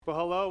Well,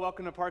 hello,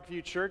 welcome to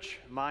Parkview Church.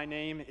 My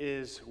name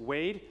is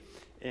Wade,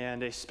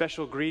 and a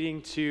special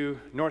greeting to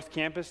North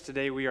Campus.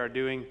 Today we are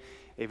doing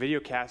a video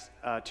cast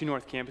to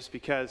North Campus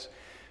because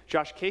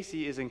Josh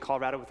Casey is in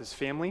Colorado with his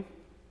family.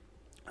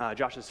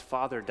 Josh's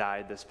father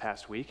died this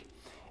past week,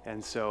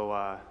 and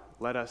so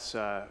let us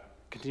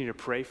continue to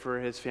pray for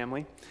his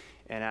family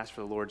and ask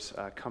for the Lord's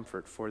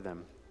comfort for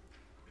them.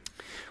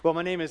 Well,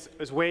 my name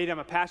is Wade. I'm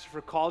a pastor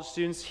for college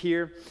students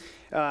here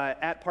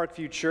at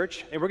Parkview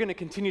Church, and we're going to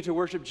continue to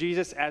worship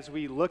Jesus as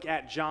we look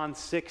at John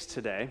 6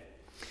 today.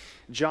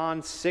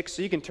 John 6,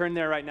 so you can turn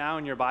there right now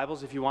in your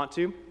Bibles if you want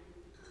to.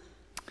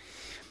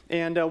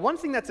 And one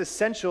thing that's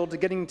essential to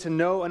getting to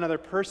know another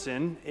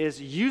person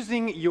is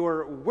using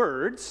your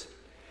words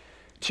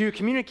to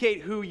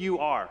communicate who you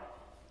are.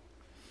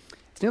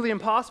 It's nearly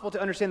impossible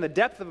to understand the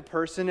depth of a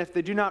person if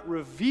they do not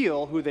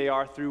reveal who they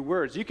are through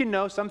words. You can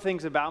know some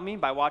things about me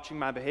by watching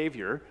my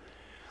behavior,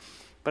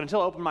 but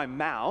until I open my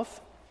mouth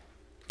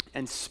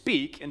and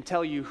speak and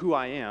tell you who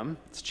I am,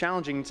 it's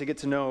challenging to get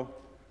to know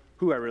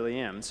who I really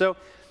am. So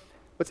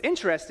what's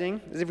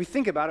interesting is if we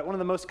think about it, one of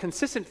the most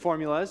consistent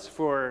formulas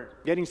for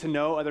getting to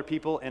know other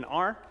people in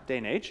our day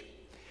and age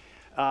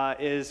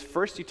is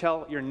first you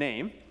tell your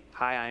name.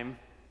 Hi, I'm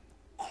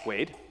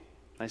Wade.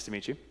 Nice to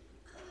meet you.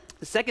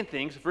 The second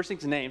thing, so first thing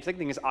is name, second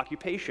thing is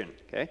occupation,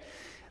 okay?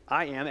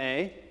 I am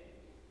a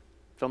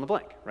fill in the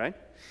blank, right?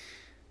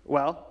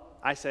 Well,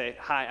 I say,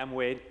 hi, I'm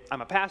Wade,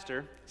 I'm a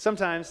pastor.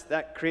 Sometimes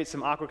that creates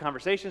some awkward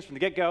conversations from the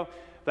get-go.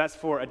 That's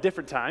for a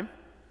different time.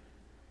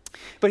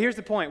 But here's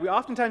the point. We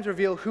oftentimes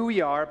reveal who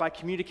we are by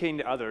communicating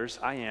to others.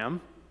 I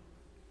am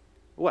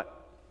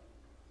what?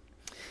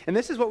 And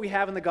this is what we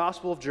have in the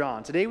Gospel of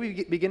John. Today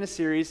we begin a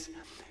series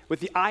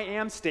with the I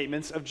am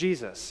statements of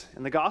Jesus.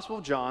 In the Gospel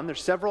of John,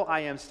 there's several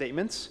I am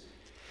statements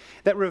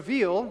that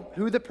reveal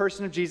who the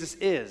person of Jesus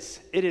is.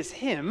 It is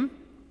him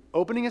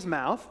opening his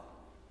mouth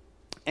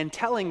and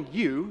telling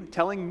you,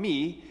 telling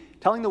me,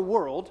 telling the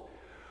world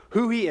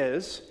who he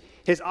is,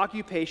 his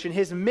occupation,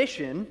 his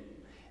mission,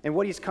 and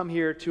what he's come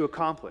here to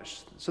accomplish.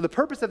 So the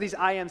purpose of these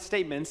I am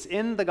statements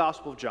in the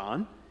Gospel of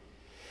John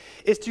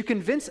is to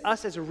convince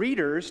us as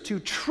readers to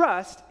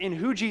trust in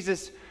who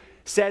Jesus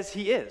says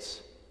he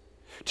is,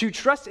 to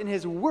trust in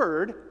his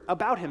word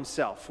about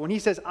himself. When he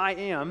says, I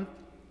am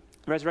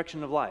the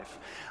resurrection of life,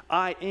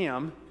 I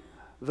am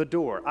the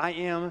door, I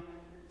am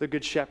the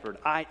good shepherd,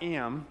 I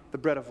am the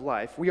bread of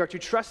life, we are to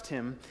trust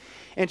him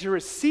and to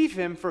receive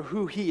him for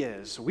who he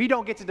is. We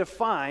don't get to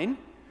define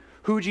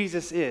who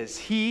Jesus is.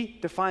 He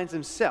defines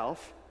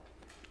himself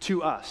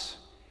to us,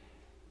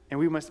 and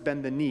we must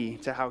bend the knee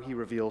to how he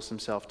reveals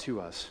himself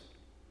to us.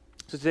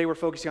 So today we're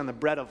focusing on the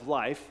bread of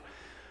life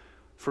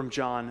from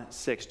John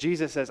 6.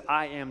 Jesus says,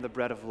 I am the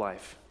bread of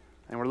life.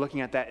 And we're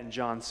looking at that in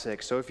John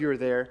 6. So if you're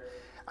there,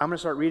 I'm going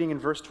to start reading in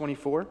verse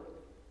 24,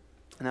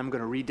 and I'm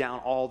going to read down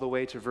all the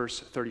way to verse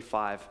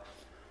 35,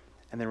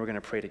 and then we're going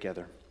to pray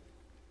together.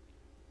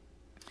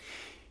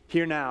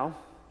 Hear now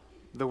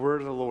the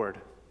word of the Lord.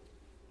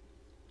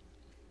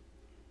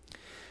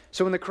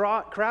 So when the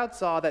crowd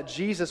saw that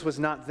Jesus was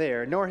not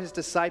there, nor his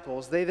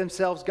disciples, they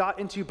themselves got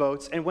into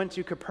boats and went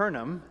to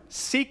Capernaum,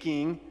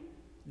 seeking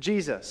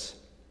Jesus.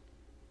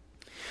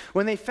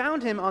 When they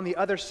found him on the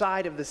other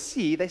side of the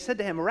sea, they said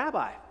to him,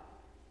 Rabbi,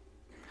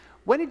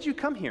 when did you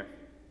come here?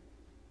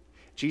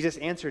 Jesus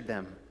answered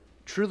them,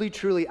 Truly,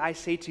 truly, I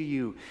say to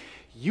you,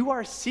 you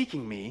are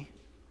seeking me,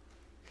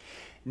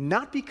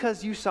 not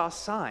because you saw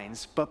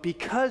signs, but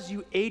because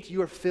you ate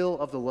your fill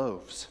of the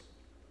loaves.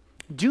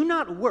 Do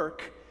not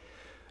work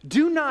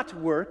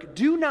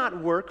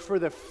for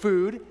the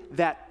food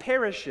that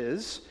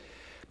perishes,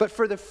 but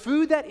for the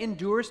food that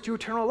endures to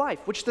eternal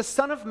life, which the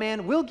Son of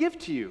Man will give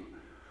to you.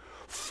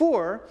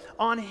 For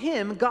on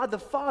him God the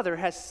Father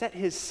has set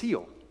his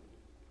seal.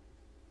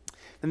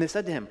 And they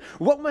said to him,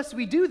 What must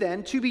we do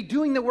then to be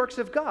doing the works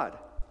of God?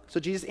 So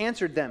Jesus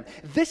answered them,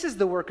 This is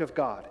the work of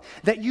God,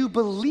 that you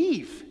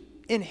believe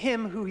in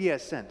him who he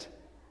has sent.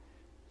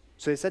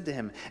 So they said to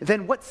him,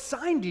 Then what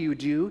sign do you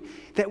do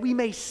that we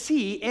may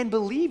see and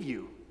believe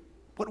you?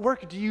 What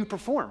work do you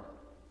perform?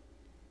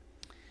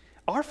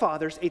 Our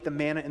fathers ate the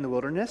manna in the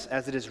wilderness,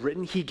 as it is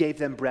written, He gave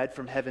them bread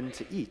from heaven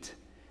to eat.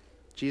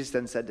 Jesus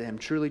then said to him,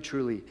 Truly,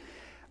 truly,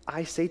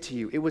 I say to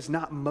you, it was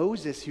not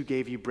Moses who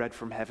gave you bread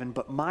from heaven,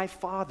 but my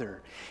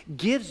Father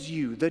gives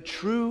you the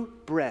true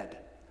bread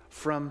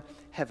from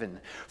heaven.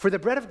 For the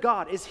bread of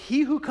God is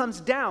he who comes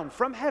down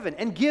from heaven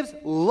and gives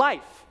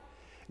life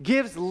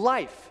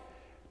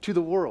to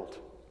the world.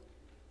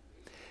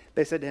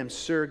 They said to him,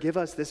 Sir, give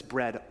us this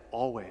bread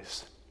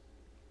always.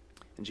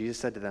 And Jesus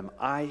said to them,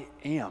 I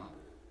am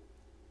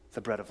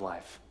the bread of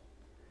life.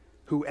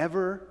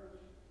 Whoever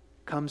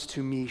comes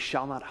to me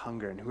shall not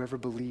hunger, and whoever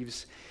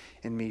believes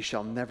in me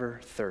shall never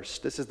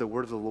thirst. This is the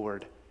word of the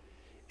Lord.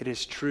 It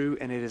is true,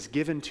 and it is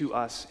given to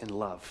us in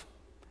love.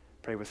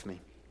 Pray with me.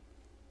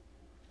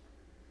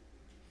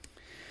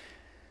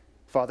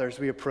 Father, as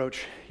we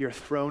approach your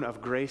throne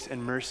of grace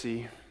and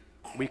mercy,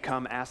 we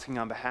come asking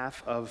on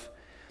behalf of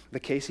the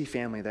Casey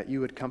family that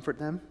you would comfort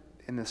them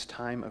in this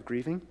time of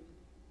grieving.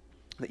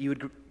 that you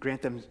would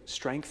grant them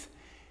strength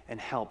and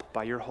help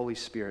by your Holy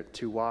Spirit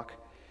to walk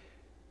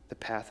the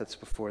path that's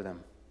before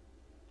them.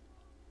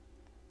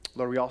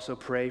 Lord, we also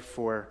pray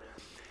for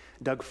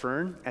Doug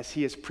Fern as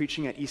he is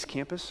preaching at East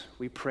Campus.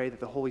 We pray that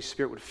the Holy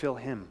Spirit would fill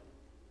him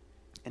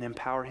and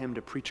empower him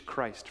to preach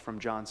Christ from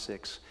John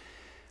 6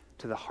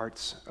 to the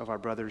hearts of our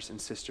brothers and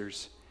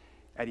sisters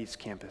at East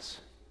Campus.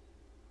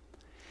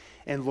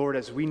 And Lord,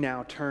 as we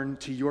now turn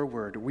to your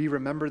word, we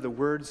remember the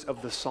words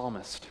of the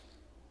psalmist.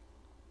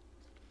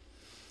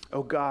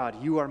 O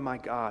God, you are my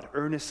God.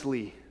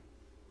 Earnestly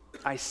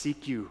I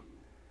seek you.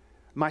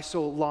 My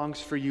soul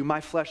longs for you. My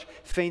flesh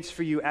faints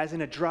for you, as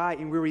in a dry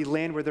and weary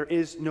land where there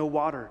is no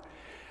water.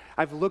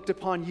 I've looked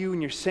upon you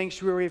in your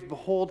sanctuary.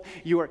 Behold,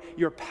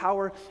 your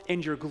power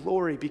and your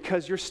glory,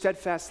 because your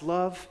steadfast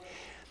love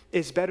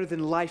is better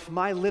than life.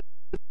 My lips,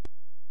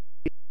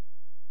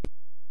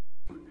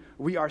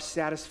 we are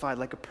satisfied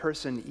like a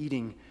person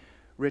eating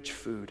rich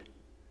food.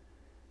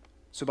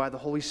 So by the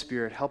Holy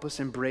Spirit, help us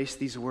embrace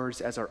these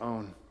words as our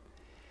own.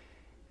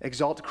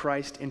 Exalt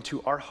Christ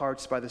into our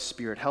hearts by the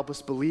Spirit. Help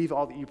us believe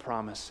all that you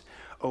promise,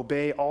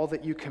 obey all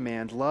that you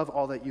command, love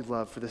all that you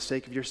love for the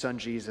sake of your Son,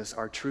 Jesus,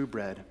 our true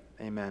bread.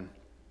 Amen.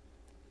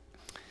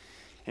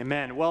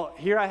 Amen. Well,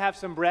 here I have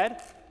some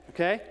bread,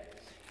 okay,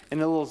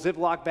 in a little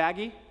Ziploc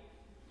baggie,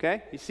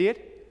 okay? You see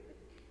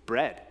it?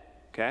 Bread,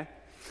 okay?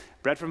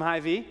 Bread from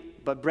Hy-Vee,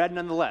 but bread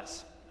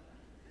nonetheless.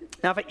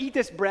 Now, if I eat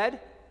this bread,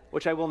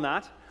 which I will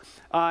not,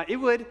 it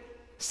would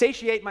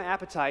satiate my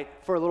appetite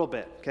for a little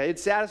bit, okay? It'd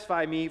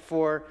satisfy me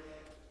for,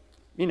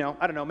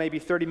 maybe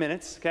 30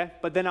 minutes, okay?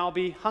 But then I'll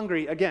be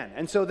hungry again.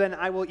 And so then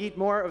I will eat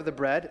more of the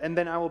bread, and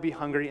then I will be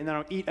hungry, and then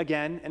I'll eat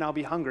again, and I'll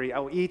be hungry. I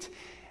will eat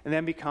and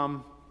then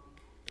become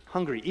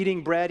hungry.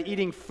 Eating bread,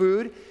 eating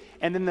food,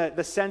 and then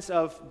the sense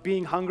of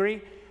being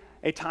hungry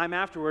a time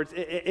afterwards,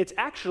 it's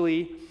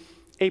actually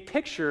a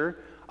picture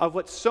of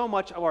what so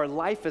much of our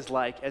life is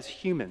like as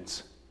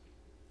humans.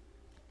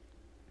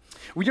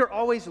 We are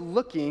always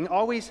looking,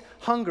 always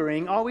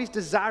hungering, always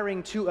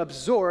desiring to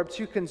absorb,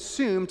 to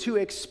consume, to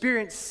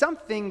experience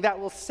something that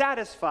will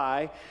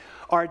satisfy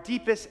our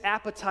deepest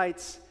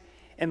appetites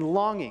and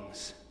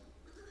longings.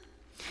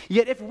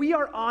 Yet if we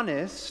are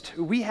honest,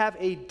 we have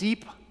a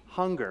deep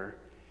hunger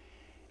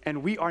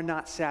and we are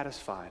not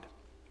satisfied.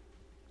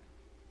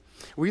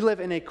 We live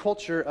in a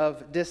culture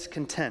of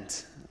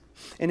discontent.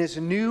 In his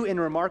new and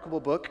remarkable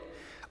book,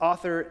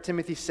 author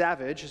Timothy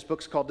Savage, his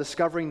book's called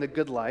Discovering the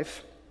Good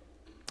Life,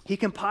 he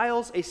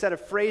compiles a set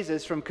of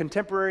phrases from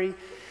contemporary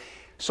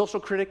social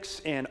critics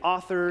and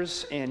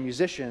authors and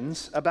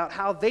musicians about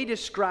how they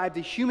describe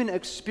the human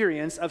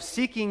experience of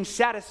seeking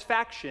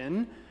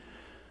satisfaction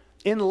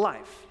in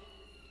life.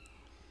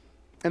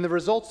 And the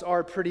results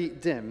are pretty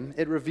dim.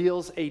 It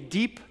reveals a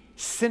deep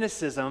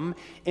cynicism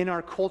in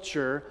our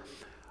culture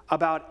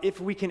about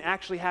if we can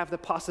actually have the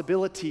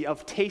possibility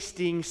of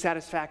tasting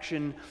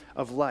satisfaction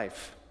of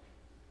life.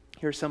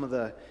 Here are some of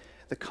the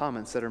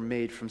comments that are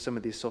made from some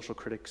of these social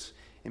critics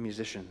and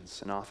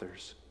musicians and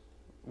authors.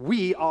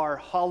 We are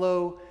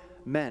hollow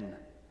men.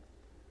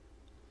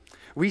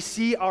 We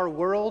see our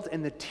world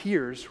and the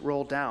tears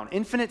roll down.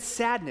 Infinite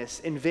sadness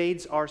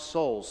invades our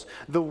souls.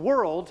 The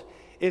world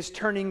is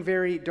turning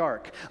very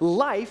dark.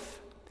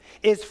 Life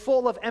is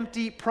full of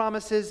empty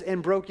promises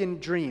and broken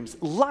dreams.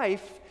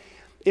 Life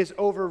is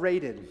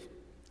overrated.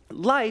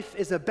 Life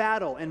is a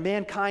battle, and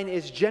mankind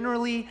is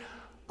generally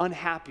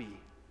unhappy.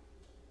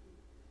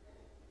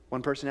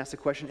 One person asked the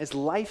question, is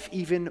life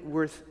even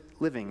worth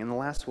living? And the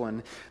last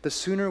one, the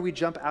sooner we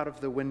jump out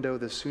of the window,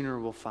 the sooner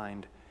we'll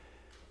find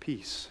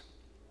peace.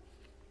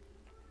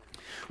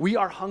 We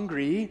are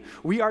hungry,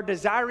 we are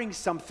desiring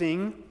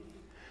something,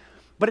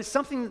 but it's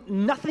something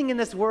nothing in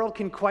this world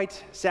can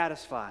quite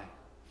satisfy.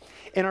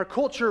 And our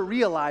culture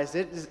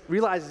realizes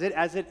it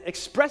as it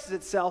expresses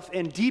itself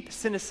in deep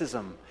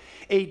cynicism,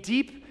 a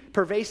deep,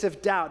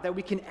 pervasive doubt that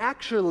we can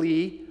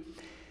actually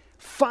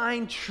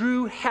find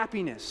true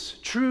happiness,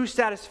 true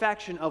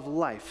satisfaction of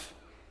life.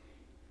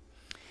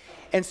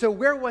 And so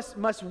where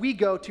must we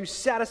go to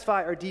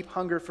satisfy our deep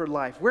hunger for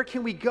life? Where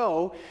can we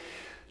go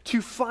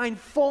to find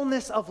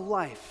fullness of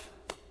life,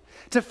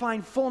 to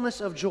find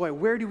fullness of joy?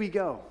 Where do we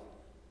go?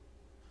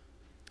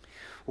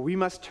 Well, we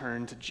must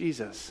turn to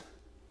Jesus.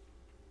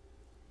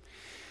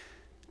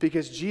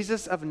 Because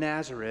Jesus of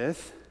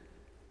Nazareth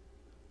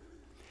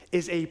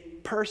is a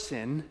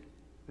person,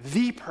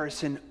 the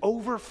person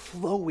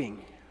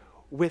overflowing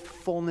with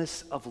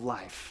fullness of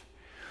life.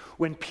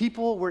 When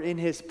people were in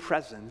his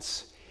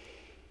presence,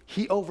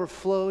 he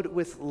overflowed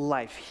with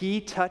life. He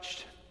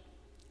touched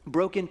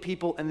broken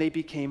people and they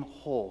became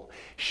whole.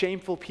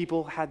 Shameful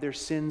people had their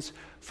sins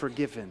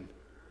forgiven.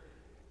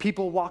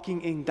 People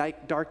walking in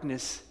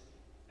darkness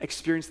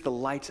experienced the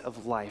light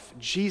of life.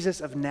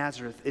 Jesus of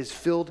Nazareth is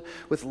filled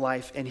with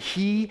life, and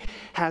he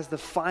has the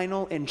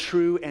final and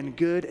true and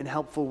good and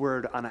helpful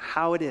word on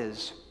how it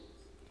is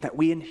that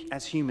we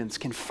as humans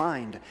can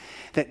find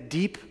that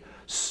deep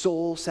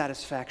soul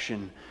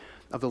satisfaction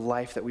of the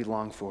life that we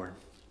long for.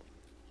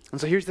 And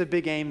so here's the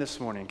big aim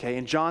this morning, okay?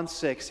 In John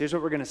 6, here's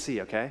what we're going to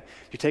see, okay?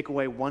 If you take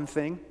away one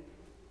thing,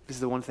 This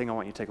is the one thing I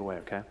want you to take away,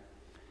 okay?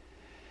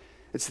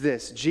 It's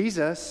this.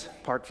 Jesus,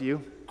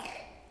 Parkview,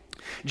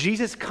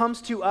 Jesus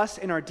comes to us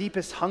in our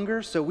deepest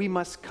hunger, so we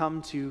must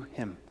come to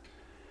him.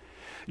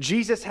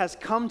 Jesus has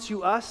come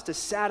to us to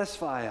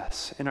satisfy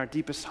us in our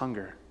deepest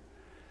hunger,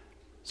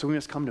 so we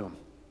must come to him.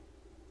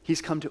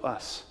 He's come to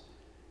us,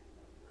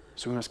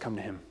 so we must come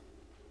to him.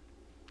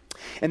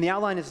 And the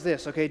outline is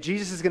this, okay?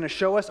 Jesus is going to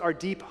show us our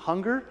deep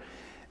hunger,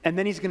 and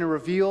then he's going to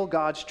reveal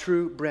God's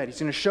true bread. He's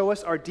going to show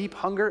us our deep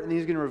hunger, and then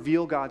he's going to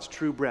reveal God's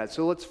true bread.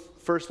 So let's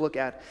first look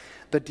at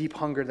the deep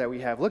hunger that we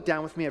have. Look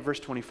down with me at verse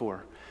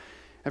 24.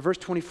 At verse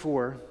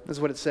 24, this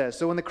is what it says.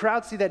 So when the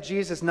crowd see that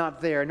Jesus is not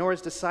there, nor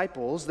his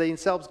disciples, they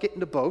themselves get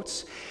into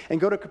boats and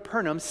go to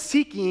Capernaum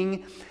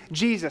seeking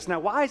Jesus. Now,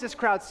 why is this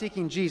crowd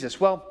seeking Jesus?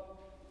 Well,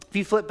 if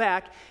you flip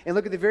back and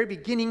look at the very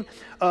beginning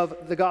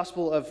of the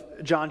Gospel of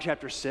John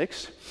chapter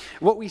 6,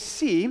 what we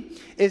see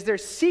is they're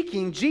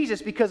seeking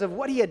Jesus because of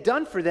what he had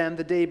done for them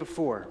the day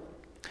before.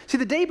 See,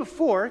 the day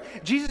before,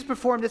 Jesus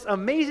performed this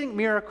amazing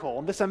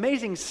miracle, this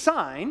amazing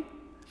sign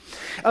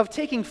of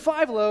taking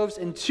 5 loaves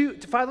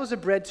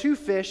of bread, 2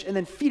 fish, and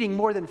then feeding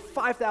more than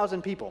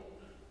 5,000 people.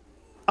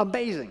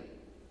 Amazing.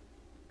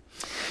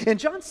 And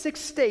John 6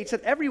 states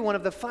that every one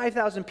of the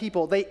 5,000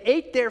 people, they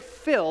ate their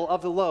fill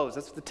of the loaves.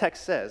 That's what the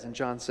text says in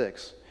John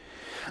 6.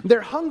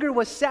 Their hunger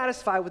was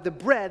satisfied with the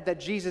bread that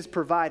Jesus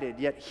provided.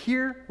 Yet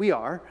here we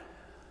are,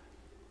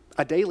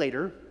 a day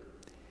later,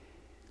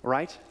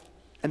 right?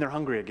 And they're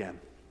hungry again.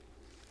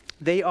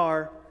 They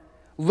are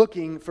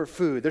looking for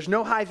food. There's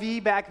no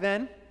Hy-Vee back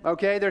then,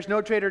 okay? There's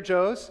no Trader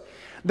Joe's.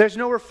 There's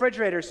no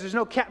refrigerators. There's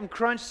no Captain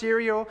Crunch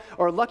cereal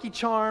or Lucky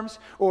Charms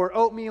or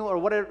oatmeal or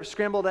whatever,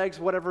 scrambled eggs,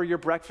 whatever your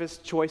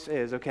breakfast choice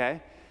is,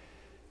 okay?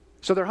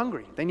 So they're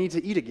hungry. They need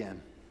to eat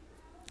again.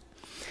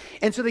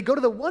 And so they go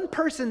to the one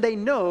person they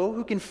know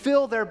who can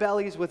fill their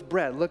bellies with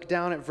bread. Look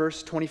down at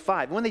verse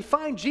 25. When they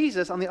find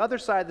Jesus on the other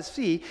side of the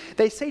sea,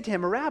 they say to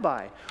him,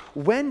 Rabbi,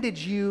 when did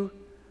you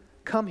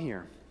come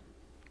here?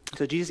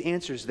 So Jesus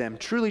answers them,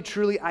 truly,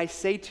 truly, I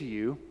say to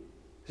you,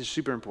 this is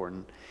super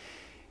important,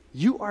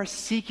 you are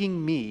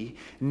seeking me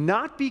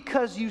not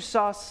because you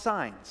saw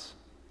signs,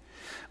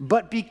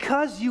 but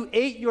because you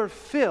ate your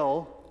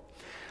fill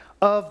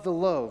of the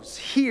loaves.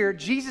 Here,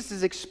 Jesus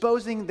is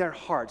exposing their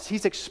hearts.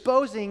 He's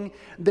exposing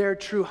their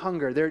true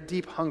hunger, their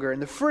deep hunger.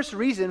 And the first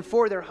reason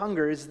for their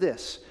hunger is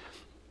this.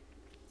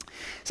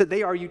 It's that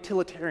they are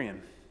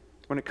utilitarian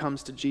when it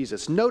comes to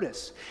Jesus.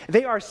 Notice,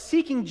 they are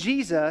seeking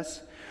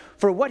Jesus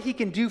for what he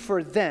can do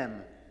for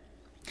them.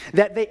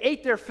 That they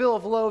ate their fill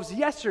of loaves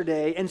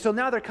yesterday, and so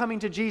now they're coming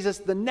to Jesus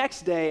the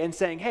next day and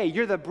saying, hey,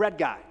 you're the bread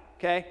guy,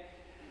 okay?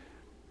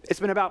 It's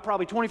been about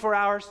probably 24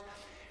 hours.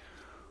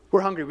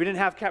 We're hungry. We didn't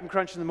have Captain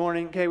Crunch in the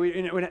morning, okay?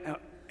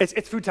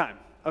 It's food time,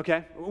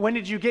 okay? When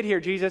did you get here,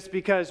 Jesus?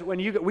 Because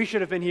we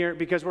should have been here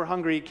because we're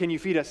hungry. Can you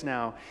feed us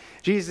now?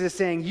 Jesus is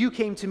saying, you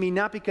came to me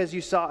not because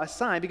you saw a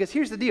sign, because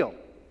here's the deal.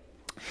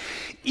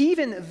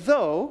 Even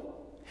though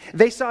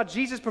they saw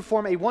Jesus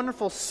perform a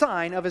wonderful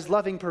sign of his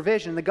loving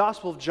provision. The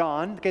Gospel of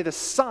John, okay, the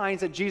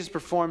signs that Jesus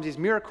performs, these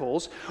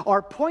miracles,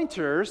 are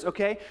pointers,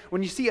 okay?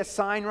 When you see a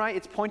sign, right,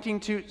 it's pointing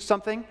to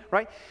something,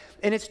 right?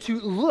 And it's to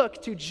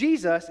look to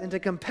Jesus and to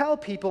compel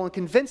people and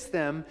convince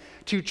them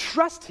to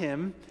trust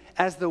him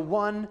as the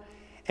one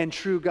and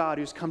true God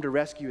who's come to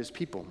rescue his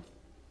people.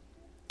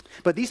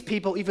 But these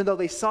people, even though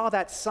they saw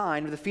that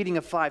sign of the feeding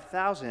of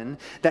 5,000,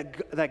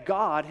 that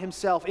God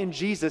himself in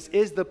Jesus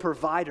is the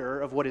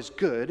provider of what is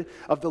good,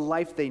 of the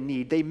life they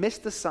need, they miss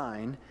the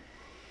sign,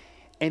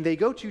 and they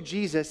go to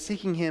Jesus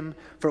seeking him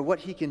for what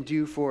he can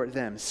do for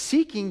them.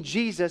 Seeking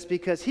Jesus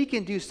because he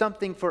can do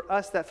something for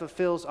us that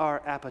fulfills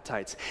our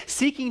appetites.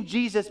 Seeking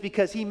Jesus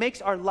because he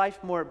makes our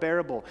life more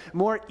bearable,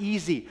 more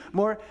easy,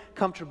 more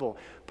comfortable.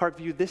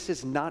 Parkview, this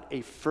is not a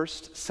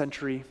first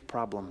century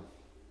problem.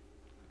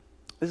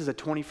 This is a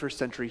 21st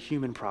century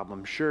human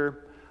problem. Sure,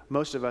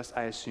 most of us,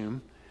 I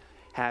assume,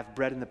 have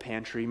bread in the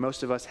pantry.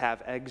 Most of us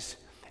have eggs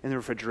in the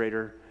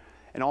refrigerator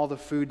and all the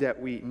food that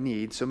we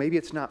need. So maybe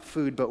it's not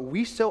food, but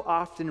we so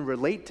often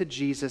relate to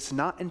Jesus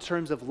not in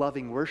terms of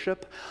loving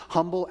worship,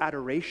 humble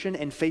adoration,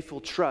 and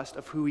faithful trust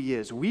of who he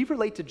is. We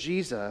relate to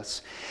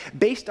Jesus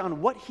based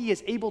on what he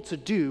is able to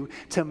do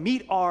to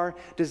meet our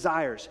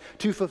desires,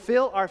 to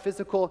fulfill our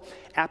physical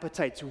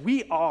appetites.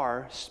 We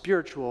are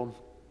spiritual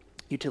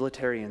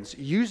utilitarians,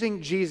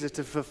 using Jesus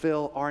to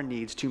fulfill our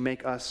needs to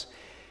make us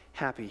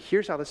happy.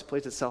 Here's how this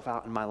plays itself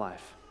out in my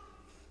life.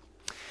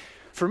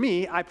 For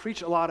me, I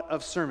preach a lot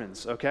of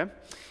sermons, okay?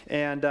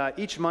 And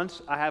each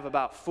month I have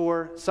about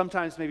 4,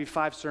 sometimes maybe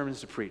 5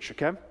 sermons to preach,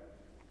 okay?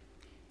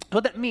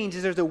 What that means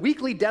is there's a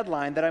weekly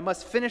deadline that I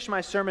must finish my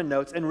sermon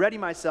notes and ready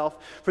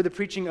myself for the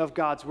preaching of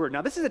God's word.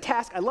 Now, this is a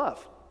task I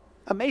love.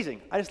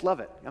 Amazing. I just love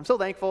it. I'm so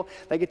thankful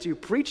that I get to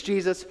preach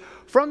Jesus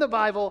from the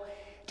Bible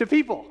to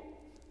people.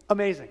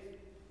 Amazing.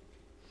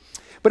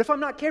 But if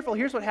I'm not careful,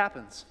 here's what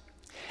happens.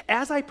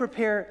 As I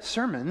prepare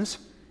sermons,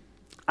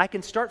 I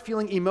can start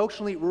feeling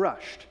emotionally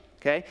rushed.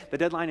 Okay? The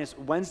deadline is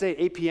Wednesday,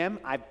 8 p.m.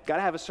 I've got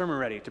to have a sermon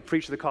ready to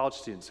preach to the college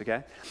students,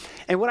 okay?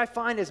 And what I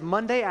find is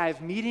Monday, I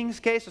have meetings,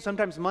 okay? So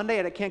sometimes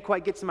Monday, I can't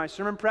quite get to my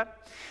sermon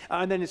prep.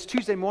 And then it's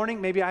Tuesday morning,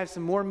 maybe I have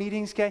some more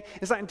meetings, okay?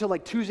 It's not until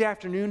like Tuesday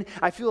afternoon,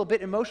 I feel a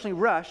bit emotionally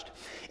rushed.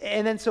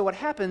 And then so what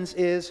happens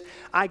is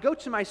I go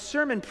to my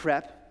sermon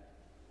prep,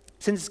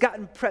 since it's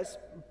gotten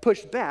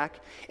pushed back,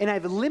 and I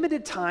have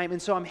limited time,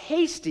 and so I'm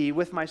hasty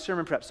with my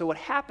sermon prep. So what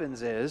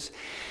happens is,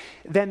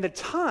 then the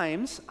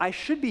times I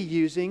should be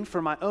using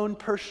for my own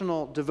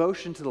personal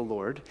devotion to the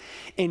Lord,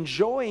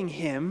 enjoying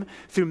Him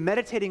through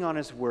meditating on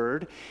His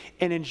Word,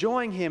 and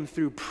enjoying Him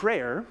through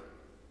prayer,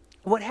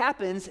 what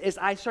happens is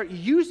I start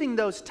using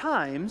those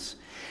times,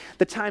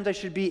 the times I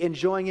should be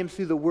enjoying Him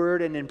through the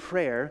Word and in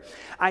prayer,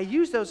 I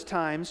use those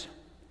times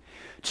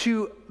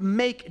to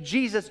make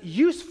Jesus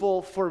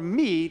useful for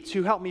me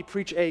to help me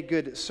preach a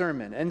good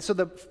sermon. And so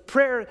the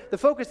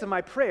focus of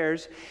my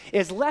prayers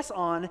is less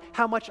on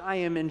how much I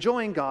am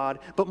enjoying God,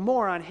 but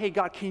more on, hey,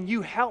 God, can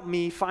you help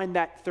me find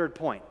that third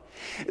point?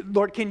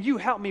 Lord, can you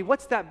help me?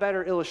 What's that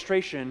better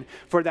illustration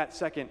for that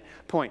second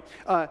point?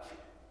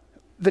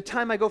 The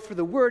time I go for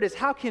the Word is,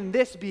 how can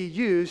this be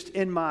used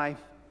in my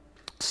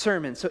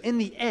sermon? So in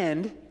the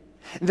end,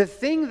 the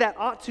thing that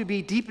ought to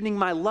be deepening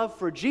my love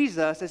for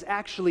Jesus is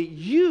actually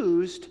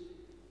used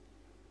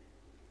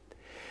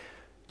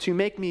to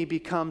make me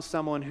become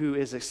someone who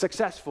is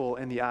successful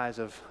in the eyes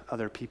of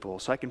other people,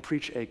 so I can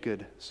preach a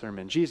good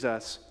sermon.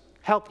 Jesus,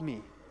 help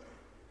me.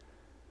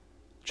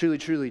 Truly,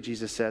 truly,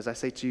 Jesus says, I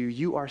say to you,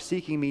 you are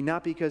seeking me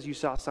not because you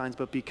saw signs,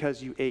 but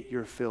because you ate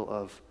your fill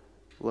of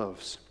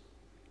loaves.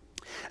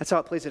 That's how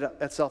it plays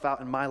itself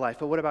out in my life.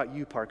 But what about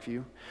you,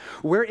 Parkview?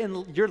 Where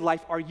in your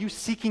life are you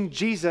seeking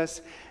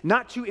Jesus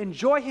not to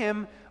enjoy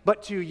Him,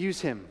 but to use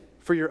Him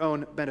for your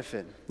own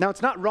benefit? Now,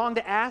 it's not wrong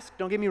to ask.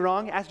 Don't get me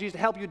wrong. Ask Jesus to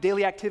help you with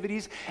daily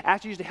activities.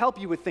 Ask Jesus to help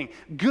you with things.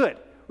 Good.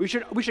 We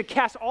should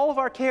cast all of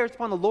our cares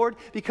upon the Lord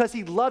because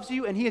He loves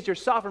you and He is your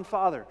sovereign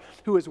Father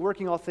who is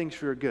working all things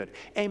for your good.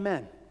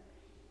 Amen.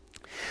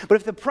 But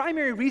if the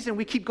primary reason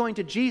we keep going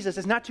to Jesus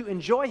is not to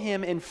enjoy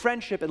Him in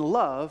friendship and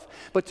love,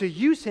 but to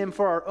use Him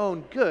for our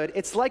own good,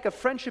 it's like a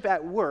friendship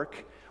at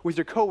work with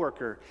your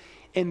coworker.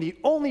 And the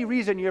only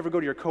reason you ever go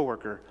to your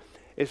coworker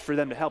is for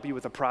them to help you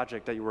with a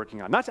project that you're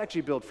working on, not to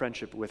actually build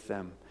friendship with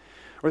them.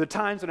 Or the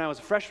times when I was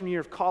a freshman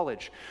year of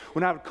college,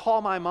 when I would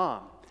call my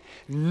mom,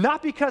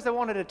 not because I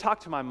wanted to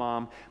talk to my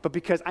mom, but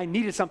because I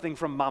needed something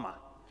from Mama.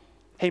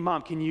 Hey,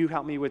 Mom, can you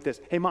help me with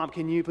this? Hey, Mom,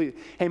 can you please?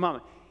 Hey,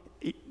 Mama.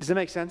 Does that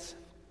make sense?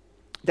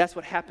 That's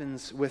what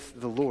happens with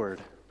the Lord.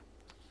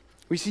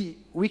 We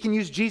can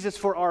use Jesus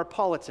for our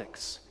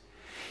politics.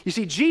 You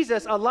see,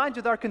 Jesus aligns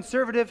with our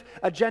conservative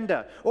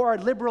agenda or our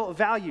liberal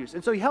values,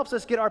 and so He helps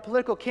us get our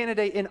political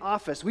candidate in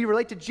office. We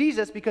relate to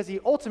Jesus because He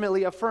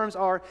ultimately affirms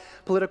our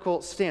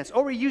political stance.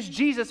 Or we use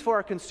Jesus for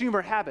our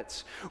consumer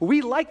habits.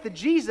 We like the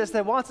Jesus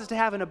that wants us to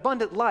have an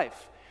abundant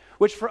life,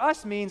 which for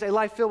us means a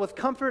life filled with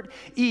comfort,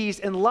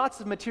 ease, and lots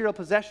of material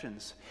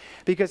possessions,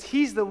 because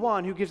He's the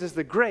one who gives us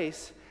the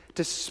grace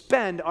to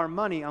spend our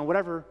money on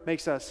whatever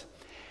makes us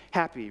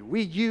happy.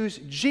 We use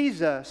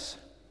Jesus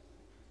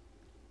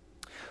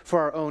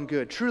for our own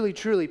good. Truly,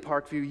 truly,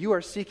 Parkview, you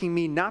are seeking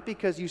me not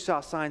because you saw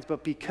signs,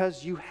 but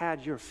because you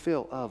had your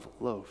fill of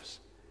loaves.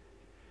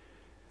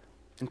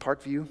 In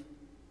Parkview,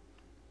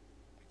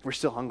 we're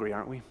still hungry,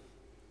 aren't we?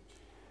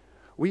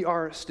 We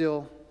are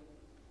still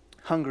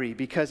hungry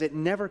because it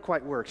never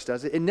quite works,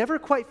 does it? It never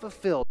quite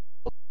fulfills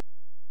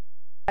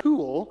a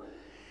tool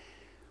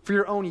for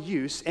your own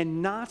use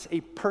and not a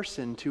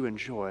person to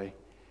enjoy.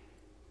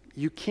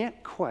 You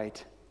can't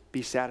quite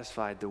be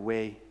satisfied the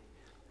way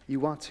you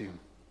want to.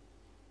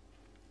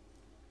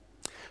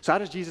 So how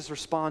does Jesus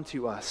respond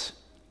to us?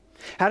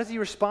 How does He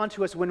respond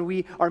to us when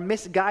we are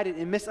misguided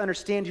and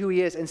misunderstand who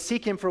He is and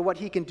seek Him for what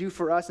He can do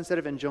for us instead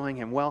of enjoying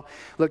Him? Well,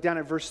 look down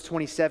at verse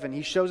 27.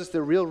 He shows us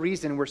the real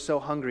reason we're so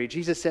hungry.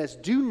 Jesus says,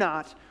 do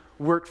not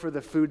work for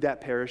the food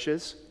that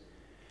perishes,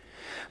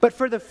 but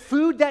for the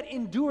food that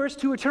endures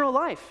to eternal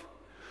life,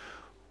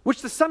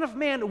 which the Son of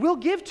Man will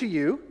give to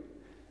you,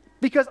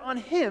 because on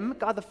Him,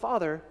 God the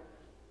Father,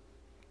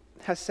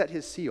 has set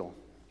His seal.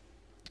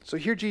 So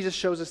here Jesus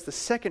shows us the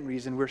second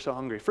reason we're so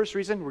hungry. First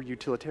reason, we're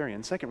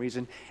utilitarian. Second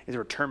reason is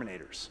we're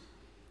terminators.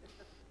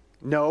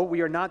 No,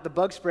 we are not the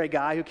bug spray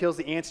guy who kills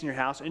the ants in your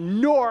house, and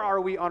nor are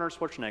we Arnold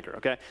Schwarzenegger,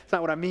 okay? That's not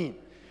what I mean.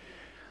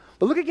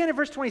 But look again at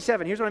verse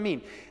 27. Here's what I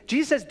mean.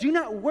 Jesus says, do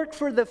not work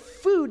for the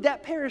food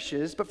that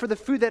perishes, but for the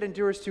food that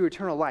endures to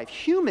eternal life.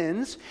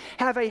 Humans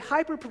have a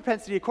hyper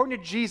propensity, according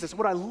to Jesus.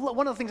 One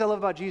of the things I love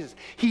about Jesus,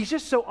 He's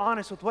just so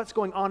honest with what's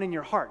going on in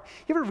your heart.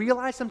 You ever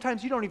realize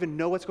sometimes you don't even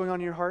know what's going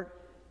on in your heart?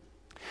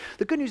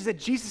 The good news is that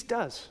Jesus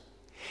does.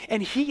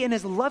 And He, in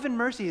His love and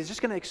mercy, is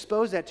just going to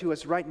expose that to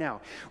us right now.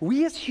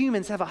 We as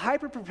humans have a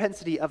hyper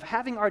propensity of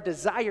having our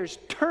desires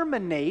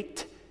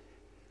terminate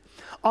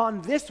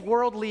on this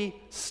worldly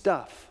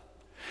stuff,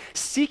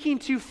 seeking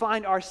to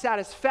find our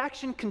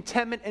satisfaction,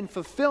 contentment, and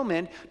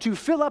fulfillment to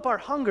fill up our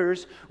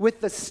hungers with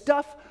the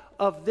stuff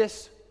of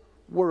this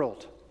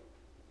world.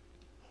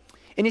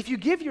 And if you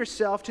give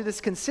yourself to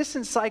this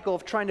consistent cycle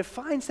of trying to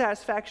find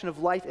satisfaction of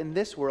life in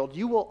this world,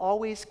 you will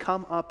always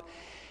come up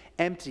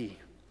empty.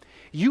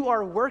 You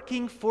are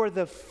working for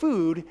the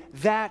food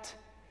that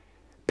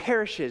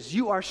perishes.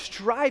 You are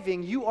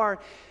striving, you are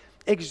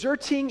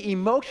exerting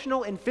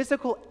emotional and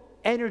physical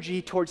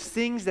energy towards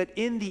things that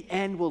in the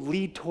end will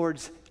lead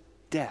towards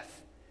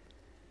death.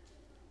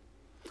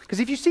 Because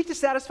if you seek to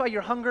satisfy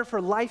your hunger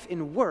for life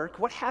in work,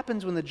 what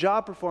happens when the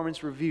job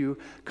performance review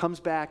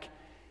comes back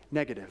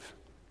negative?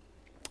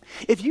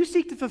 If you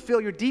seek to fulfill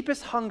your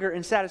deepest hunger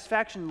and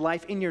satisfaction in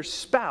life in your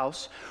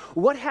spouse,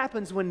 what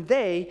happens when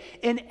they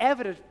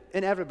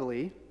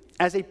inevitably,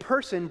 as a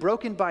person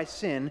broken by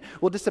sin,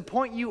 will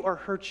disappoint you or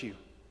hurt you?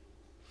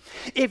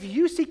 If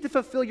you seek to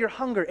fulfill your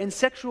hunger in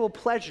sexual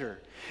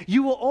pleasure,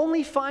 you will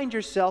only find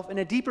yourself in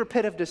a deeper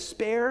pit of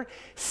despair,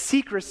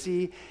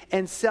 secrecy,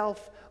 and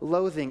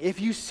self-loathing. If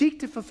you seek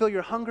to fulfill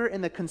your hunger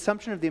in the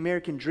consumption of the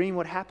American dream,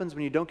 what happens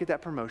when you don't get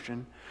that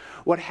promotion?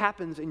 What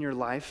happens in your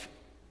life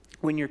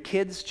when your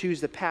kids choose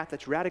the path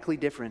that's radically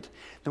different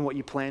than what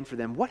you planned for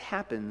them? What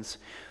happens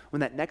when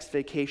that next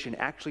vacation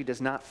actually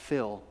does not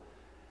fill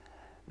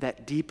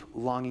that deep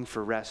longing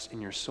for rest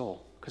in your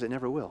soul? Because it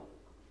never will.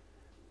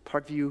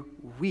 Parkview,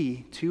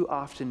 we too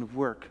often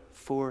work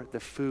for the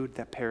food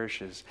that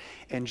perishes.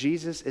 And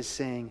Jesus is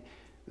saying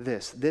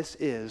this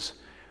is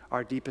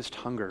our deepest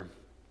hunger.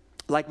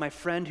 Like my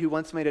friend who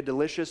once made a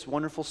delicious,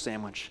 wonderful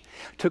sandwich,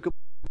 took a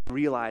and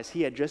realized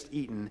he had just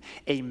eaten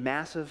a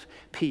massive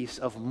piece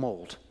of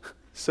mold.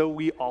 So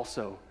we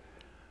also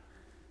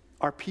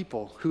are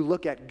people who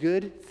look at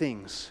good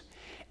things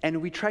and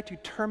we try to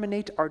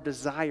terminate our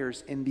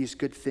desires in these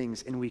good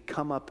things and we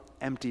come up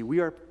empty.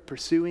 We are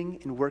pursuing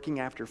and working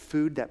after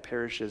food that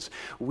perishes.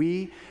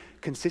 We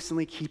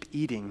consistently keep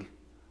eating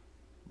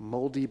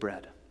moldy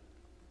bread.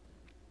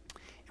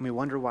 And we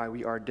wonder why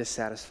we are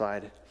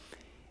dissatisfied.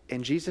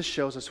 And Jesus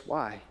shows us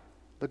why.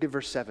 Look at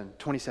verse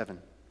 27.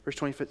 Verse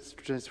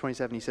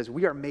 27, he says,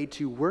 we are made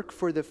to work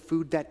for the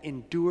food that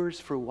endures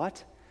for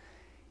what?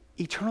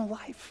 Eternal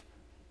life.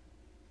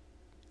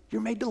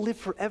 You're made to live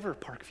forever,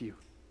 Parkview.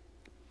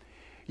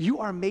 You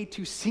are made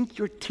to sink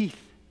your teeth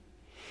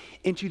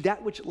into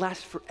that which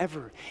lasts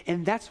forever.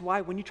 And that's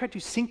why when you try to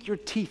sink your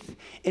teeth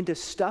into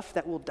stuff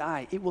that will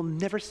die, it will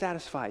never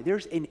satisfy.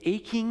 There's an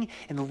aching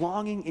and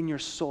longing in your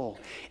soul,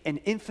 an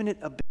infinite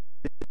ability,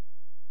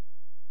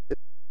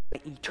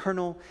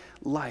 eternal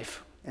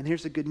life. And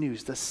here's the good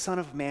news. The Son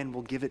of Man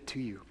will give it to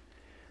you.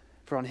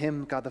 For on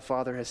him, God the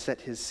Father has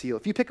set his seal.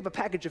 If you pick up a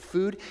package of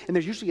food and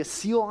there's usually a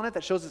seal on it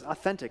that shows it's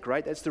authentic,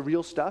 right? That's the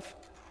real stuff.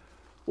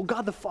 Well,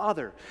 God the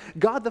Father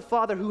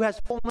who has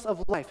fullness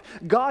of life,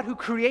 God who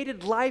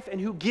created life and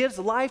who gives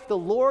life, the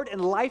Lord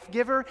and life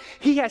giver,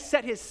 he has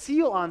set his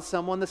seal on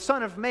someone, the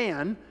Son of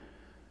Man,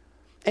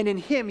 and in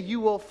him you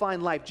will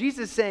find life.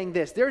 Jesus is saying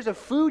this, there's a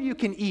food you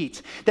can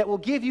eat that will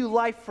give you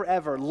life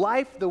forever,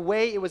 life the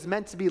way it was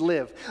meant to be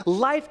lived,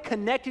 life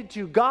connected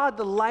to God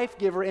the life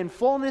giver in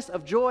fullness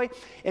of joy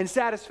and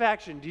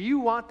satisfaction. Do you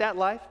want that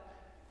life?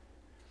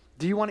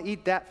 Do you want to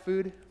eat that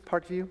food,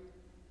 Parkview?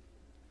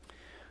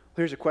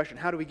 Well, here's a question.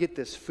 How do we get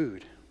this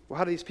food? Well,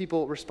 how do these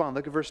people respond?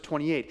 Look at verse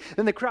 28.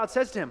 Then the crowd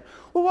says to him,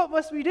 well, what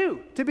must we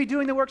do to be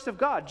doing the works of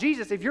God?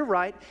 Jesus, if you're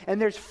right, and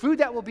there's food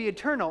that will be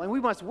eternal, and we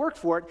must work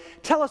for it,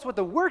 tell us what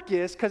the work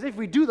is, because if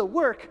we do the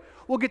work,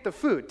 we'll get the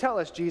food. Tell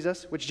us,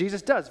 Jesus, which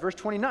Jesus does. Verse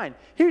 29.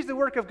 Here's the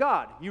work of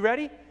God. You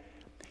ready?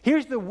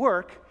 Here's the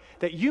work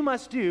that you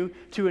must do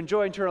to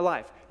enjoy eternal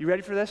life. You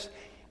ready for this?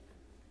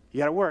 You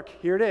got to work.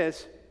 Here it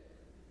is.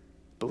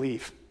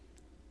 Believe.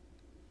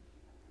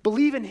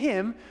 Believe in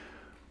him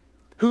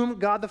whom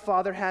God the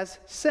Father has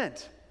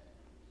sent.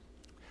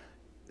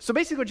 So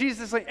basically what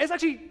Jesus is saying, it's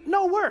actually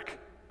no work.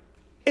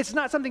 It's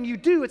not something you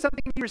do, it's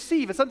something you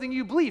receive, it's something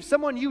you believe,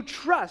 someone you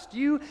trust.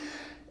 You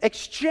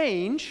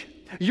exchange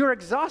your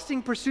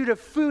exhausting pursuit of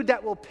food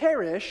that will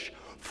perish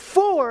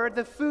for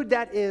the food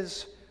that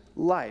is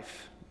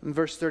life. In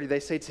verse 30, they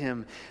say to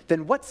him,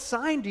 then what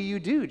sign do you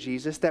do,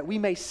 Jesus, that we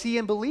may see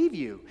and believe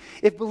you?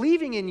 If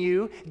believing in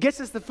you gets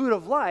us the food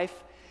of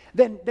life,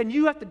 then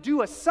you have to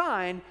do a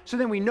sign so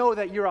then we know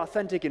that you're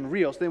authentic and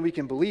real, so then we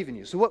can believe in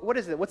you. So what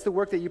is it? What's the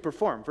work that you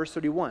perform? Verse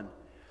 31.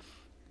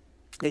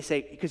 They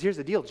say, because here's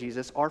the deal,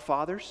 Jesus. Our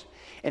fathers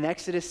in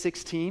Exodus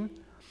 16,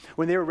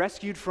 when they were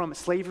rescued from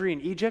slavery in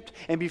Egypt,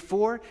 and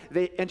before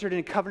they entered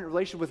into covenant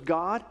relationship with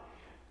God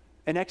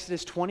in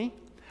Exodus 20,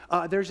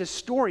 there's a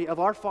story of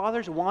our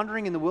fathers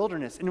wandering in the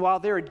wilderness. And while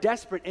they were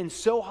desperate and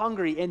so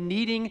hungry and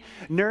needing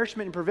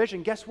nourishment and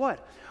provision, guess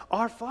what?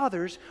 Our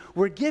fathers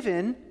were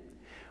given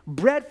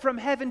bread from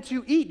heaven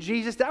to eat,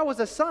 Jesus. That was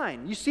a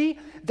sign. You see,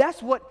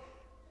 that's what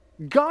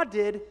God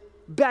did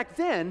back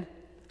then.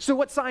 So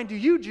what sign do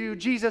you do,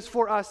 Jesus,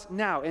 for us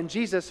now? And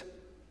Jesus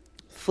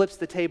flips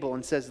the table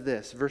and says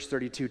this, verse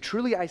 32,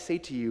 truly I say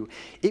to you,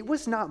 it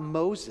was not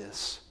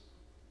Moses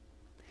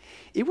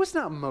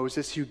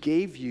who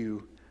gave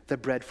you the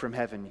bread from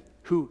heaven,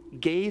 who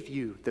gave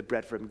you the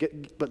bread from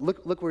heaven. But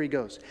look where he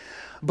goes.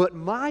 But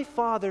my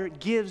Father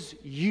gives,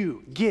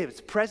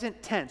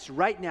 present tense,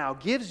 right now,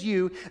 gives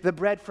you the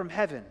bread from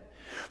heaven.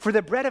 For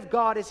the bread of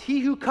God is he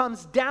who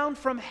comes down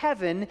from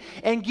heaven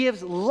and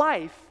gives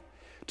life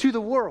to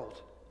the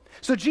world.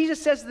 So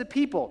Jesus says to the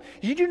people,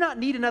 you do not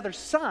need another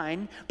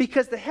sign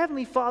because the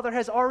Heavenly Father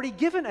has already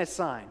given a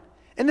sign.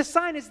 And the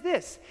sign is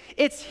this: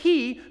 it's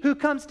he who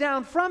comes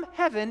down from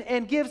heaven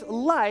and gives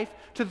life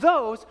to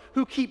those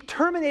who keep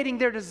terminating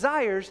their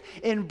desires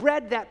in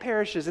bread that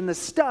perishes and the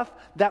stuff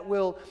that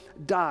will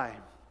die.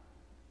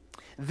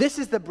 This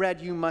is the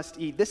bread you must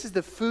eat. This is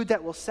the food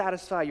that will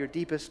satisfy your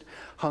deepest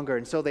hunger.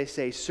 And so they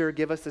say, Sir,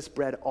 give us this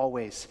bread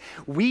always.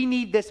 We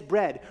need this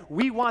bread.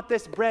 We want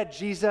this bread,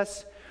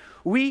 Jesus.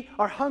 We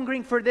are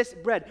hungering for this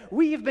bread.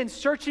 We have been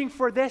searching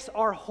for this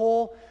our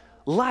whole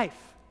life.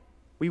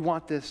 We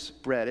want this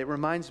bread. It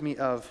reminds me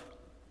of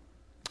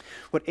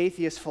what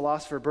atheist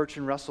philosopher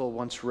Bertrand Russell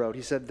once wrote.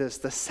 He said this: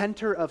 the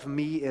center of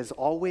me is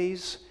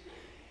always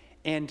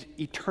and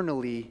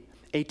eternally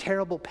a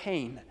terrible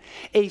pain,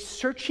 a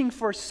searching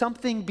for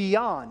something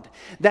beyond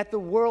that the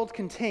world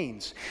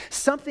contains,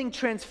 something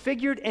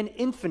transfigured and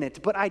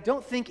infinite, but I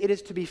don't think it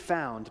is to be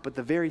found, but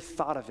the very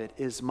thought of it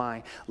is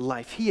my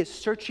life. He is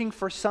searching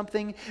for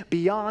something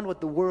beyond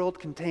what the world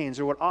contains,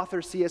 or what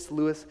author C.S.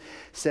 Lewis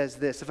says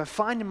this: if I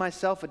find in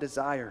myself a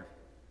desire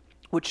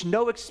which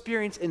no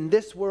experience in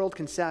this world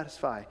can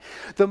satisfy,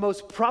 the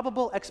most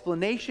probable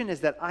explanation is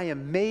that I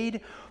am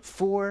made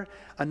for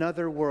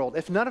another world.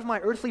 If none of my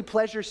earthly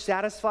pleasures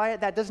satisfy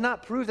it, that does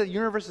not prove that the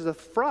universe is a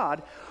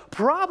fraud.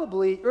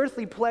 Probably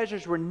earthly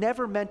pleasures were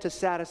never meant to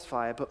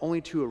satisfy it, but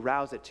only to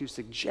arouse it, to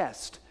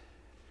suggest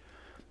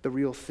the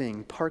real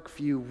thing.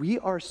 Parkview, we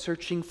are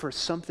searching for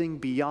something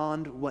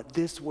beyond what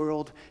this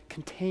world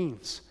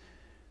contains.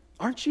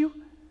 Aren't you?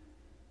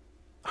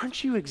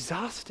 Aren't you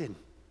exhausted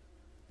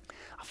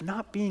of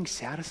not being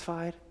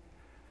satisfied,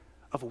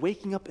 of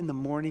waking up in the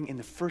morning and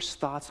the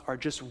first thoughts are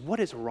just what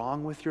is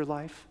wrong with your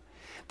life,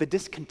 the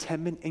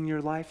discontentment in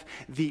your life,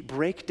 the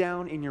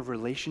breakdown in your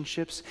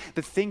relationships,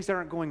 the things that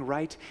aren't going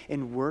right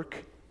in work?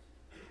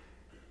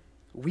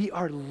 We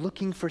are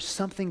looking for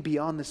something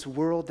beyond this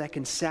world that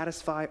can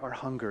satisfy our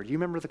hunger. Do you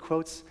remember the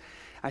quotes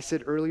I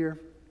said earlier?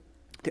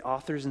 The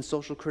authors and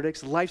social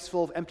critics: life's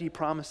full of empty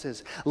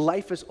promises.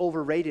 Life is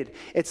overrated.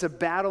 It's a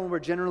battle and we're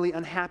generally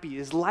unhappy.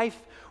 Is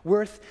life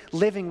worth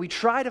living? We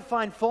try to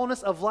find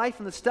fullness of life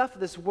in the stuff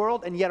of this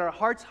world, and yet our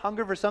hearts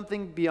hunger for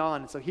something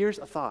beyond. So here's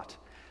a thought.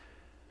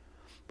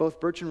 Both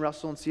Bertrand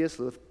Russell and C.S.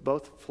 Lewis,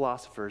 both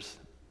philosophers,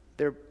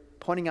 they're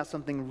pointing out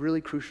something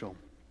really crucial.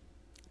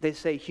 They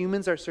say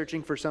humans are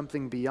searching for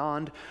something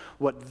beyond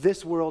what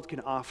this world can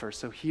offer.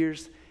 So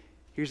here's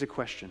a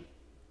question.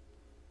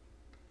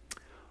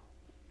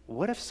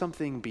 What if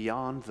something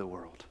beyond the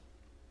world,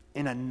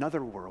 in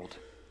another world,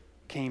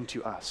 came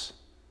to us?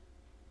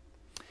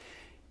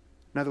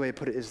 Another way to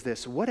put it is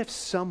this: what if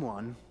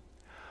someone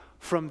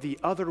from the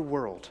other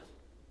world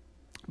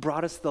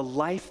brought us the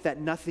life that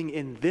nothing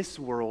in this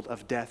world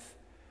of death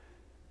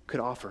could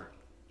offer?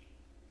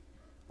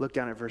 Look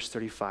down at verse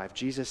 35.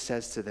 Jesus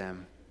says to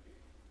them,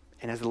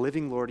 and as the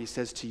living Lord, he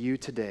says to you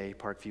today,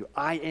 Parkview,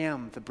 I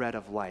am the bread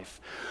of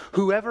life.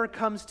 Whoever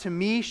comes to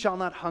me shall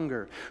not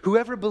hunger.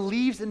 Whoever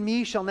believes in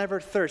me shall never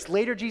thirst.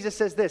 Later, Jesus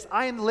says this: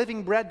 I am the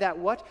living bread that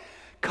what?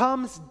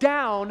 Comes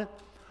down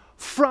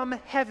from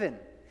heaven.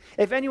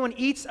 If anyone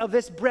eats of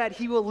this bread,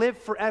 he will live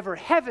forever.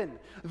 Heaven,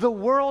 the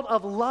world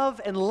of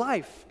love and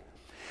life.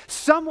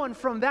 Someone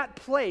from that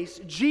place,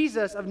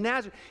 Jesus of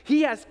Nazareth,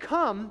 he has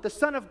come, the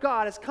Son of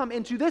God has come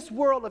into this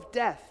world of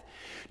death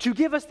to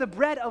give us the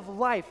bread of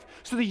life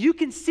so that you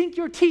can sink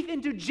your teeth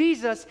into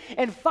Jesus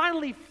and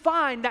finally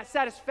find that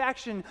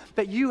satisfaction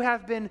that you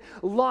have been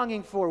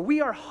longing for.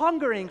 We are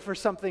hungering for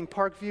something,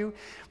 Parkview.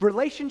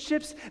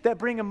 Relationships that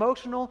bring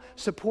emotional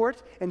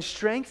support and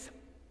strength.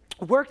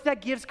 Work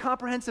that gives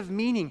comprehensive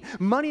meaning,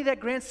 money that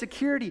grants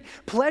security,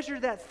 pleasure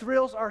that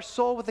thrills our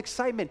soul with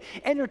excitement,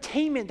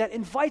 entertainment that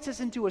invites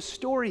us into a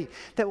story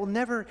that will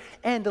never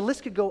end. The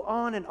list could go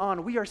on and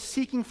on. We are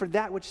seeking for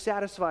that which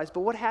satisfies.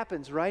 But what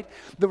happens, right?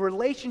 The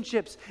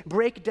relationships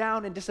break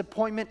down in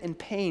disappointment and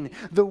pain.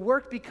 The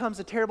work becomes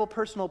a terrible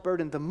personal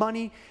burden. The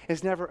money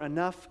is never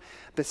enough.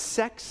 The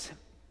sex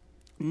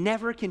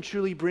never can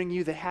truly bring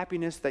you the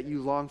happiness that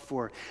you long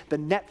for. The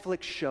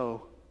Netflix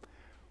show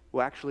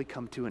will actually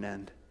come to an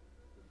end.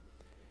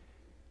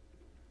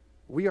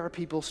 We are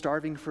people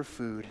starving for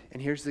food,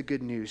 and here's the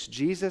good news.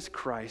 Jesus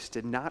Christ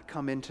did not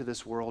come into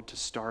this world to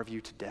starve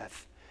you to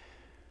death,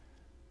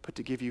 but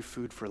to give you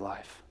food for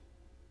life.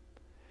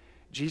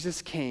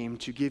 Jesus came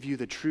to give you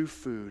the true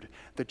food,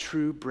 the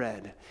true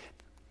bread,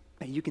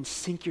 that you can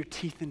sink your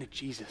teeth into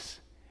Jesus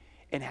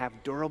and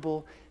have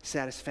durable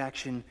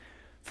satisfaction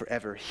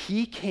forever.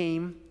 He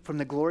came from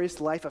the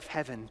glorious life of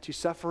heaven to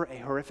suffer a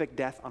horrific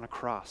death on a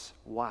cross.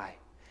 Why?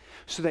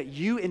 So that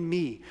you and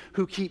me,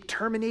 who keep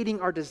terminating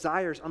our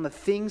desires on the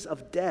things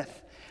of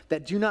death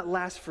that do not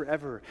last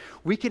forever,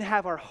 we can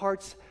have our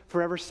hearts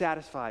forever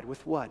satisfied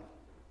with what?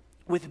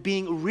 With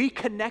being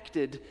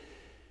reconnected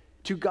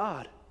to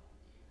God.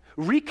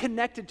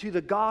 Reconnected to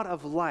the God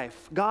of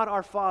life, God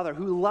our Father,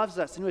 who loves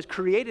us and who has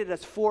created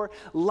us for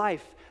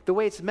life, the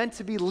way it's meant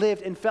to be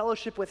lived in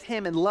fellowship with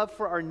him and love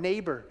for our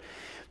neighbor.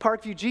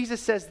 Parkview,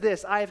 Jesus says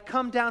this, I have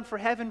come down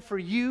from heaven for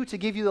you to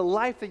give you the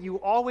life that you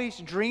always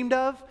dreamed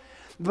of,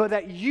 but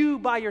that you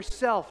by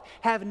yourself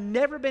have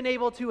never been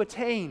able to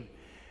attain.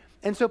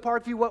 And so,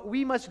 Parkview, what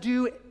we must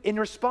do in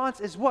response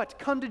is what?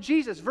 Come to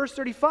Jesus. Verse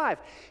 35,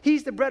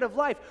 he's the bread of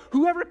life.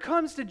 Whoever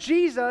comes to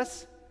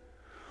Jesus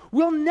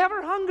will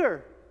never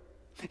hunger.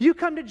 You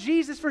come to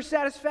Jesus for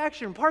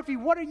satisfaction.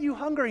 Parkview, what are you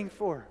hungering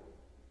for?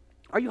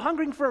 Are you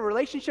hungering for a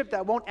relationship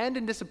that won't end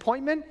in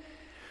disappointment?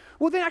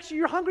 Well, then actually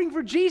you're hungering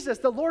for Jesus,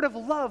 the Lord of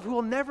love, who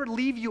will never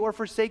leave you or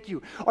forsake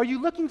you. Are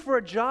you looking for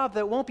a job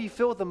that won't be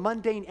filled with the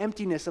mundane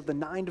emptiness of the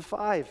 9 to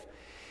 5?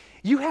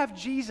 You have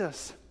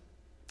Jesus,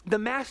 the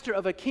master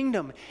of a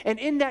kingdom, and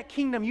in that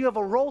kingdom you have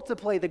a role to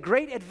play, the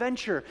great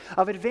adventure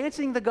of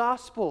advancing the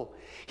gospel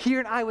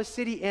here in Iowa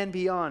City and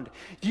beyond.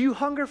 Do you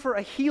hunger for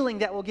a healing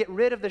that will get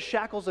rid of the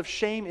shackles of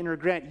shame and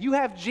regret? You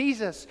have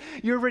Jesus,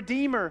 your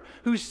Redeemer,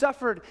 who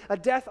suffered a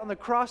death on the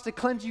cross to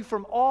cleanse you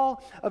from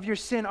all of your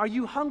sin. Are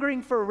you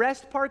hungering for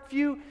rest,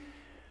 Parkview?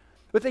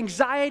 With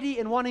anxiety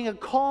and wanting a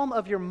calm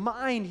of your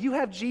mind, you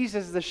have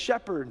Jesus, the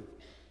shepherd,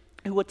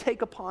 who will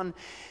take upon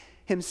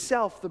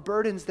himself the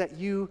burdens that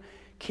you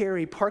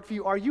carry.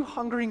 Parkview, are you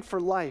hungering for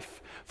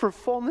life, for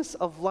fullness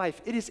of life?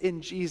 It is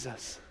in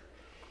Jesus.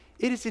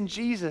 It is in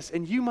Jesus,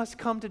 and you must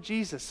come to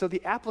Jesus. So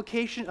the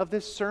application of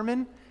this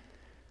sermon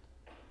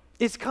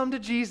is come to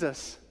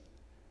Jesus,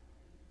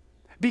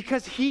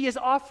 because he is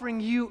offering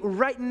you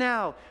right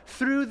now,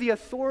 through the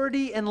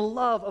authority and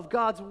love of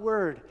God's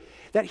word,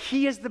 that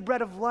he is the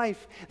bread of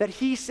life, that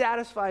he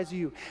satisfies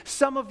you.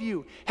 Some of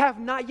you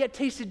have not yet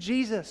tasted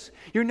Jesus.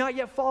 You're not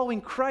yet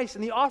following Christ,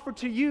 and the offer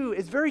to you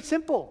is very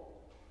simple.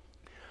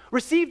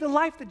 Receive the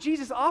life that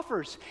Jesus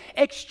offers.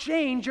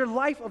 Exchange your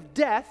life of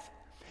death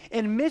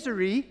and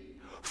misery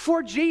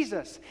for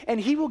Jesus, and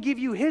he will give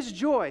you his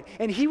joy,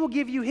 and he will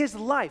give you his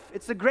life.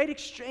 It's the great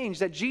exchange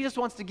that Jesus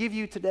wants to give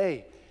you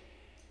today.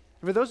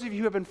 For those of you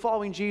who have been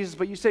following Jesus,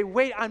 but you say,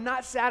 wait, I'm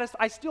not satisfied,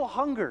 I still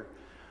hunger.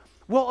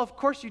 Well, of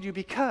course you do,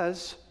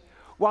 because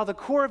while the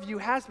core of you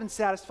has been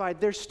satisfied,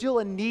 there's still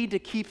a need to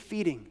keep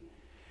feeding.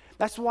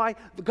 That's why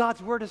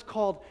God's word is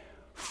called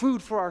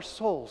food for our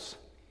souls.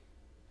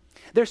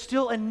 There's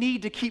still a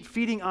need to keep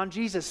feeding on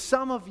Jesus.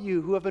 Some of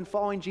you who have been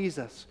following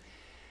Jesus,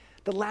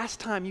 the last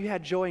time you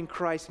had joy in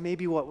Christ,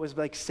 maybe what was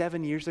like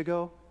 7 years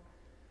ago,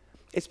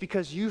 it's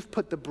because you've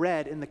put the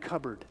bread in the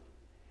cupboard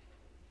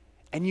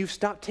and you've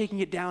stopped taking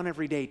it down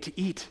every day to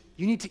eat.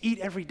 You need to eat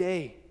every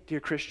day,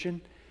 dear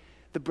Christian,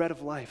 the bread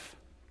of life.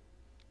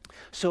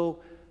 So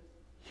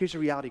here's the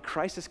reality.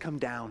 Christ has come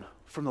down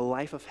from the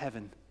life of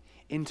heaven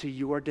into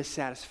your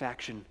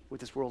dissatisfaction with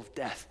this world of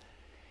death.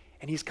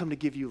 And he's come to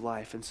give you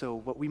life. And so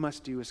what we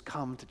must do is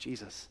come to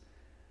Jesus.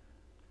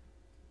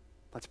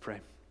 Let's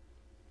pray.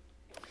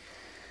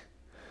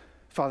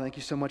 Father, thank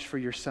you so much for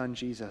your son,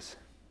 Jesus,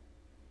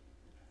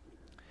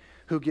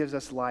 who gives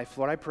us life.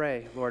 Lord, I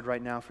pray, Lord,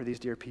 right now for these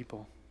dear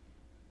people.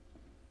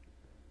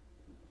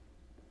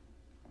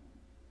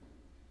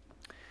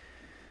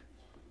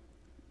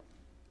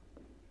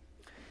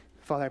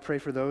 Father, I pray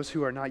for those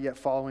who are not yet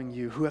following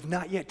you, who have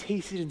not yet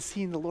tasted and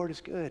seen the Lord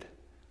is good.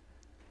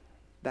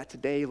 That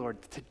today,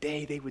 Lord,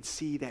 today they would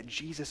see that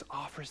Jesus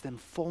offers them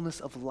fullness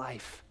of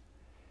life.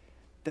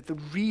 That the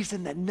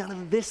reason that none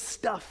of this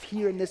stuff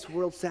here in this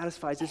world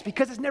satisfies is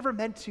because it's never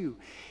meant to.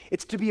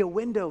 It's to be a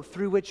window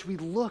through which we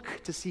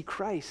look to see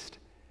Christ.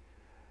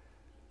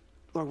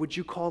 Lord, would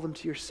you call them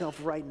to yourself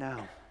right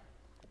now?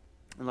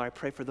 And Lord, I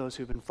pray for those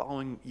who have been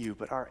following you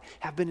but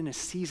have been in a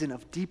season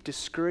of deep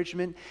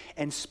discouragement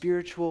and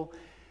spiritual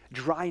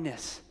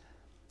dryness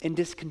and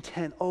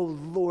discontent. Oh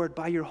Lord,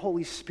 by your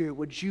Holy Spirit,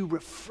 would you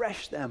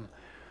refresh them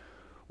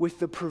with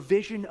the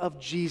provision of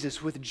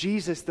Jesus, with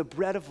Jesus, the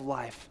bread of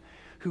life,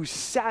 who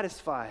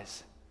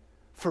satisfies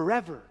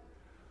forever.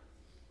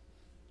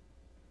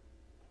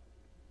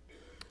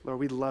 Lord,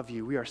 we love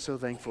you. We are so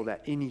thankful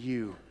that in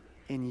you,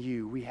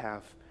 we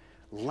have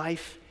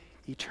life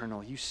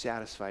eternal. You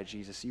satisfy,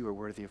 Jesus. You are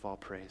worthy of all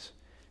praise.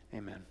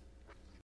 Amen.